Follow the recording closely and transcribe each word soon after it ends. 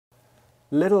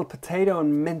little potato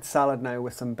and mint salad now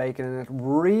with some bacon in it.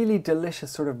 Really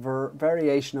delicious sort of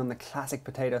variation on the classic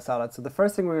potato salad. So the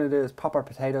first thing we're going to do is pop our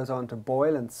potatoes on to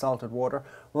boil in salted water.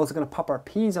 We're also going to pop our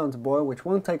peas on to boil, which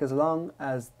won't take as long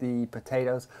as the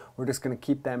potatoes. We're just going to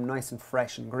keep them nice and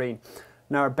fresh and green.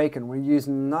 Now our bacon, we're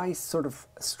using nice sort of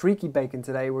streaky bacon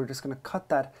today. We're just going to cut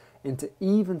that into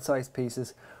even sized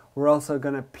pieces. We're also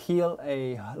going to peel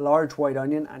a large white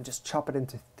onion and just chop it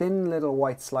into thin little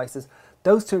white slices.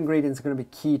 Those two ingredients are going to be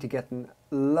key to getting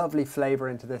lovely flavour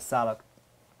into this salad.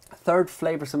 Third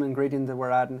flavoursome ingredient that we're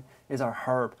adding is our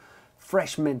herb.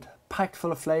 Fresh mint, packed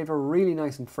full of flavour, really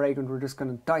nice and fragrant. We're just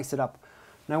going to dice it up.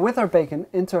 Now with our bacon,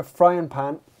 into a frying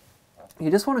pan,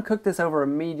 you just want to cook this over a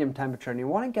medium temperature and you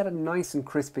want to get it nice and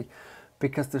crispy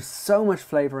because there's so much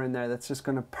flavour in there that's just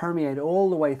going to permeate all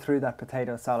the way through that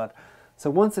potato salad. So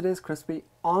once it is crispy,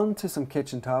 onto some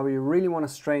kitchen towel. You really want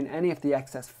to strain any of the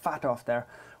excess fat off there.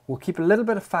 We'll keep a little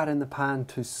bit of fat in the pan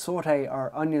to saute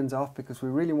our onions off because we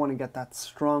really want to get that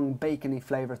strong bacony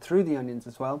flavour through the onions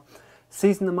as well.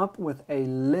 Season them up with a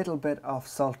little bit of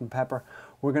salt and pepper.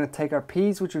 We're going to take our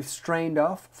peas, which we've strained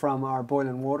off from our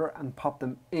boiling water, and pop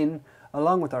them in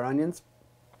along with our onions.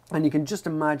 And you can just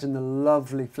imagine the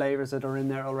lovely flavours that are in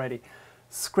there already.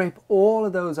 Scrape all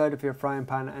of those out of your frying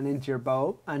pan and into your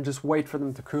bowl and just wait for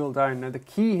them to cool down. Now the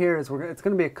key here is it's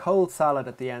going to be a cold salad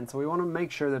at the end, so we want to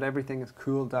make sure that everything is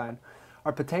cooled down.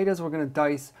 Our potatoes we're going to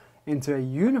dice into a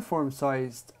uniform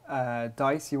sized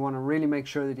dice. You want to really make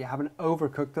sure that you haven't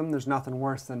overcooked them. There's nothing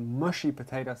worse than mushy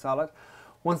potato salad.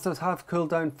 Once those have cooled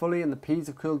down fully and the peas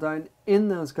have cooled down, in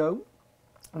those go.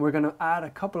 We're going to add a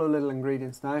couple of little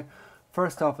ingredients now.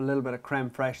 First off, a little bit of creme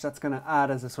fraiche. That's going to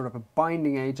add as a sort of a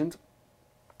binding agent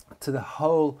to the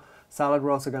whole salad.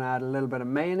 We're also going to add a little bit of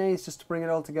mayonnaise just to bring it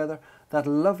all together. That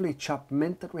lovely chopped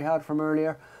mint that we had from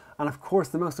earlier. And of course,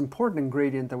 the most important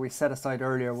ingredient that we set aside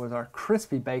earlier was our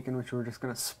crispy bacon, which we're just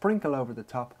going to sprinkle over the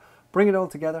top. Bring it all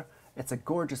together. It's a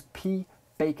gorgeous pea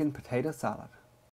bacon potato salad.